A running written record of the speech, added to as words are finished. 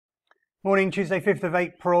Morning, Tuesday, 5th of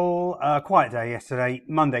April. Quiet day yesterday.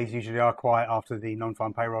 Mondays usually are quiet after the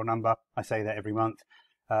non-farm payroll number. I say that every month,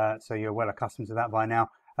 so you're well accustomed to that by now.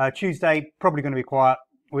 Tuesday, probably going to be quiet.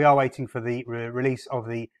 We are waiting for the release of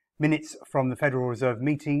the minutes from the Federal Reserve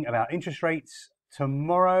meeting about interest rates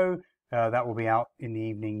tomorrow. That will be out in the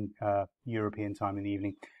evening, European time in the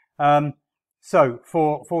evening. So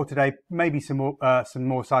for today, maybe some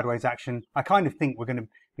more sideways action. I kind of think we're going to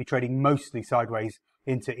be trading mostly sideways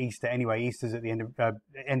into Easter anyway. Easter's at the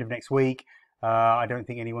end of next week. I don't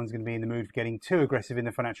think anyone's going to be in the mood for getting too aggressive in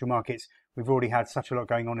the financial markets. We've already had such a lot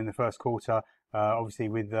going on in the first quarter, obviously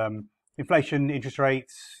with inflation, interest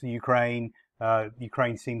rates, Ukraine.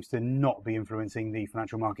 Ukraine seems to not be influencing the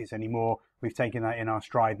financial markets anymore. We've taken that in our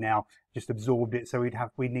stride now, just absorbed it. So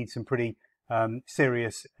we'd need some pretty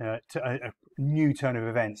serious a new turn of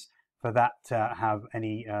events for that to have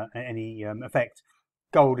any effect.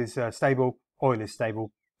 Gold is stable. Oil is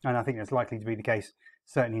stable, and I think that's likely to be the case,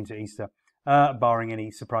 certainly into Easter, barring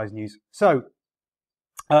any surprise news. So,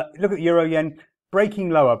 look at Euro Yen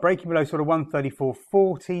breaking lower, breaking below sort of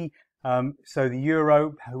 134.40. So the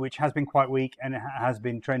Euro, which has been quite weak and it has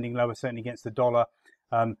been trending lower, certainly against the dollar,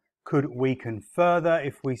 could weaken further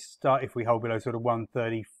if we hold below sort of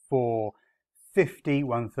 134.50,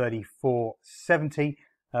 134.70.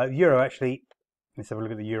 Euro actually, let's have a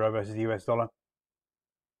look at the Euro versus the US dollar.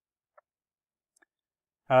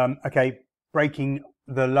 Okay, breaking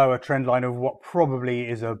the lower trend line of what probably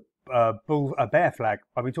is a bear flag.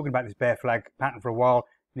 I've been talking about this bear flag pattern for a while.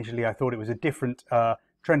 Initially, I thought it was a different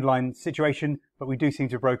trend line situation, but we do seem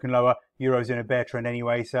to have broken lower. Euro's in a bear trend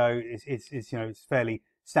anyway, so it's fairly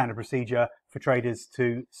standard procedure for traders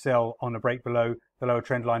to sell on a break below the lower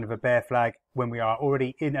trend line of a bear flag when we are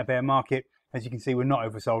already in a bear market. As you can see, we're not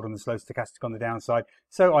oversold on the slow stochastic on the downside,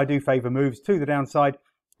 so I do favour moves to the downside.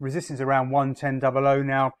 Resistance around 110.00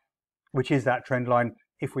 now, which is that trend line.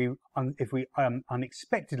 If we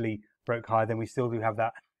unexpectedly broke higher, then we still do have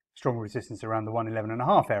that strong resistance around the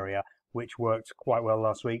 111.5 area, which worked quite well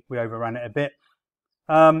last week. We overran it a bit.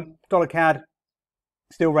 Dollar CAD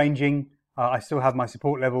still ranging. I still have my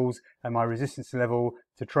support levels and my resistance level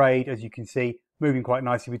to trade, as you can see, moving quite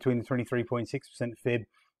nicely between the 23.6% fib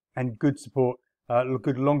and good support,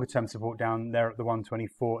 good longer term support down there at the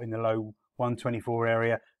 124 in the low 124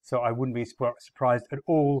 area. So I wouldn't be surprised at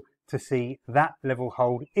all to see that level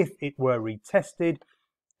hold if it were retested.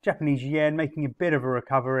 Japanese yen making a bit of a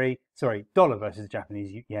recovery. Sorry, dollar versus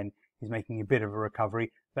Japanese yen is making a bit of a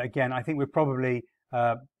recovery. But again, I think we're probably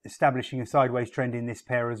establishing a sideways trend in this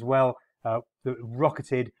pair as well. That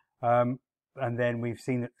rocketed, and then we've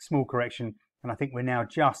seen a small correction. And I think we're now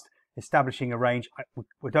just establishing a range.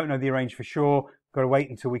 We don't know the range for sure. Got to wait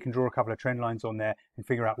until we can draw a couple of trend lines on there and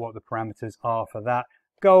figure out what the parameters are for that.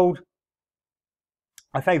 Gold,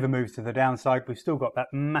 I favour moves to the downside. We've still got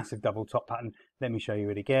that massive double top pattern. Let me show you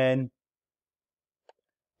it again.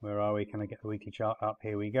 Where are we? Can I get the weekly chart up?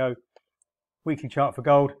 Here we go. Weekly chart for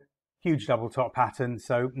gold, huge double top pattern.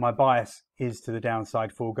 So my bias is to the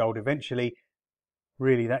downside for gold eventually.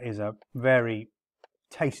 Really, that is a very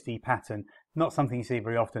tasty pattern. Not something you see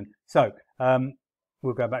very often. So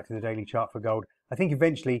we'll go back to the daily chart for gold. I think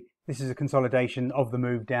eventually this is a consolidation of the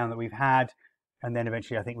move down that we've had. And then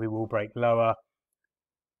eventually I think we will break lower.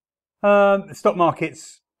 Stock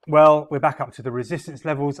markets, well, we're back up to the resistance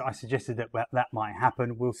levels. I suggested that that might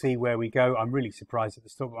happen. We'll see where we go. I'm really surprised that the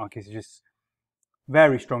stock markets are just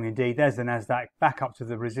very strong indeed. There's the Nasdaq back up to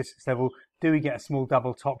the resistance level. Do we get a small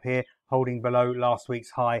double top here, holding below last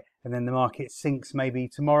week's high, and then the market sinks maybe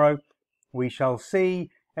tomorrow? We shall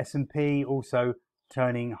see. S&P also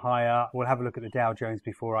turning higher. We'll have a look at the Dow Jones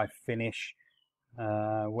before I finish.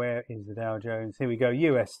 Where is the Dow Jones? Here we go,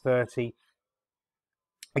 US 30.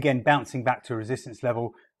 Again, bouncing back to a resistance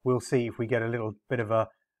level. We'll see if we get a little bit of a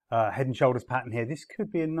head and shoulders pattern here. This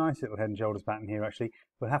could be a nice little head and shoulders pattern here, actually.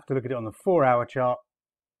 We'll have to look at it on the 4-hour chart.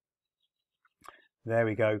 There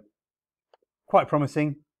we go. Quite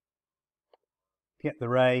promising. Get the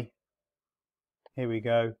ray. Here we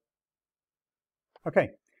go.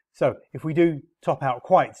 Okay, so if we do top out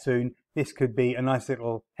quite soon, this could be a nice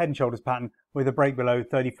little head and shoulders pattern with a break below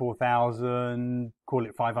 34,000, call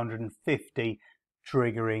it 550,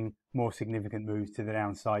 triggering more significant moves to the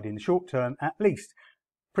downside in the short term, at least.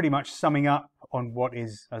 Pretty much summing up on what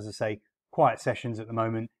is, as I say, quiet sessions at the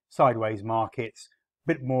moment, sideways markets,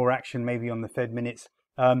 a bit more action maybe on the Fed minutes.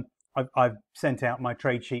 I've sent out my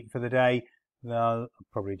trade sheet for the day. I'll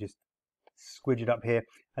probably just squidge it up here,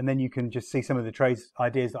 and then you can just see some of the trades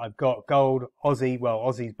ideas that I've got. Gold, Aussie, well,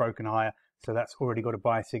 Aussie's broken higher, so that's already got a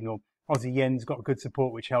buy signal. Aussie yen's got good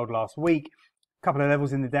support, which held last week. A couple of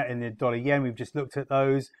levels in the dollar yen, we've just looked at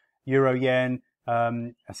those. euro yen,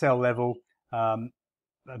 a sell level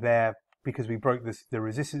there because we broke the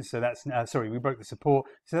resistance. So that's we broke the support.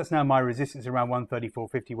 So that's now my resistance around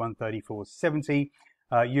 134.50, 134.70.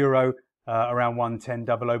 Euro around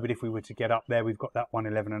 110.00. But if we were to get up there, we've got that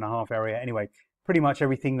 111.5 area. Anyway, pretty much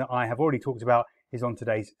everything that I have already talked about is on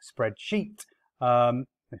today's spreadsheet.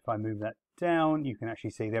 If I move that down, you can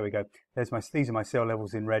actually see, there we go. These are my sell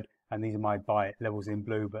levels in red, and these are my buy levels in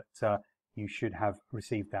blue, but you should have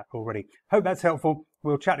received that already. Hope that's helpful.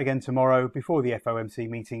 We'll chat again tomorrow before the FOMC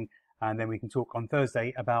meeting, and then we can talk on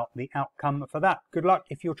Thursday about the outcome for that. Good luck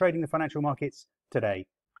if you're trading the financial markets today.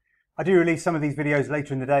 I do release some of these videos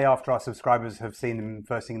later in the day after our subscribers have seen them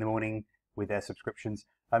first thing in the morning with their subscriptions.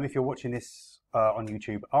 If you're watching this on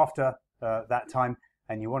YouTube after that time,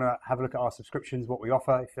 and you want to have a look at our subscriptions, what we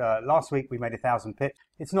offer. Last week we made 1,000 pips.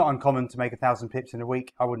 It's not uncommon to make 1,000 pips in a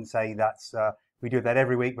week. I wouldn't say that's we do that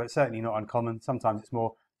every week, but certainly not uncommon. Sometimes it's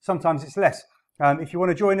more, sometimes it's less. If you want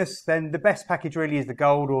to join us, then the best package really is the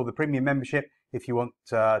gold or the premium membership. If you want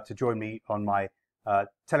to join me on my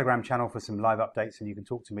Telegram channel for some live updates, and you can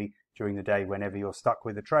talk to me during the day whenever you're stuck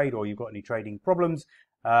with a trade or you've got any trading problems.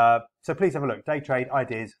 So please have a look,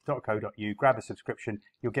 daytradeideas.co.uk, grab a subscription.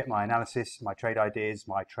 You'll get my analysis, my trade ideas,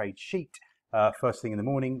 my trade sheet. First thing in the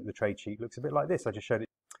morning, the trade sheet looks a bit like this. I just showed it.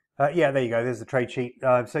 Yeah, there you go. There's the trade sheet.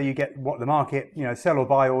 So you get what the market, sell or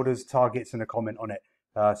buy orders, targets, and a comment on it.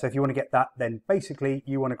 So if you want to get that, then basically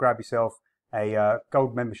you want to grab yourself a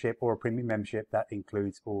gold membership or a premium membership that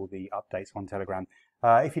includes all the updates on Telegram.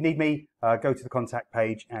 If you need me, go to the contact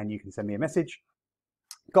page and you can send me a message.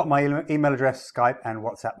 Got my email address, Skype, and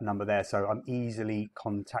WhatsApp number there, so I'm easily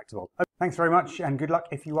contactable. Thanks very much, and good luck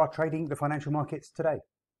if you are trading the financial markets today.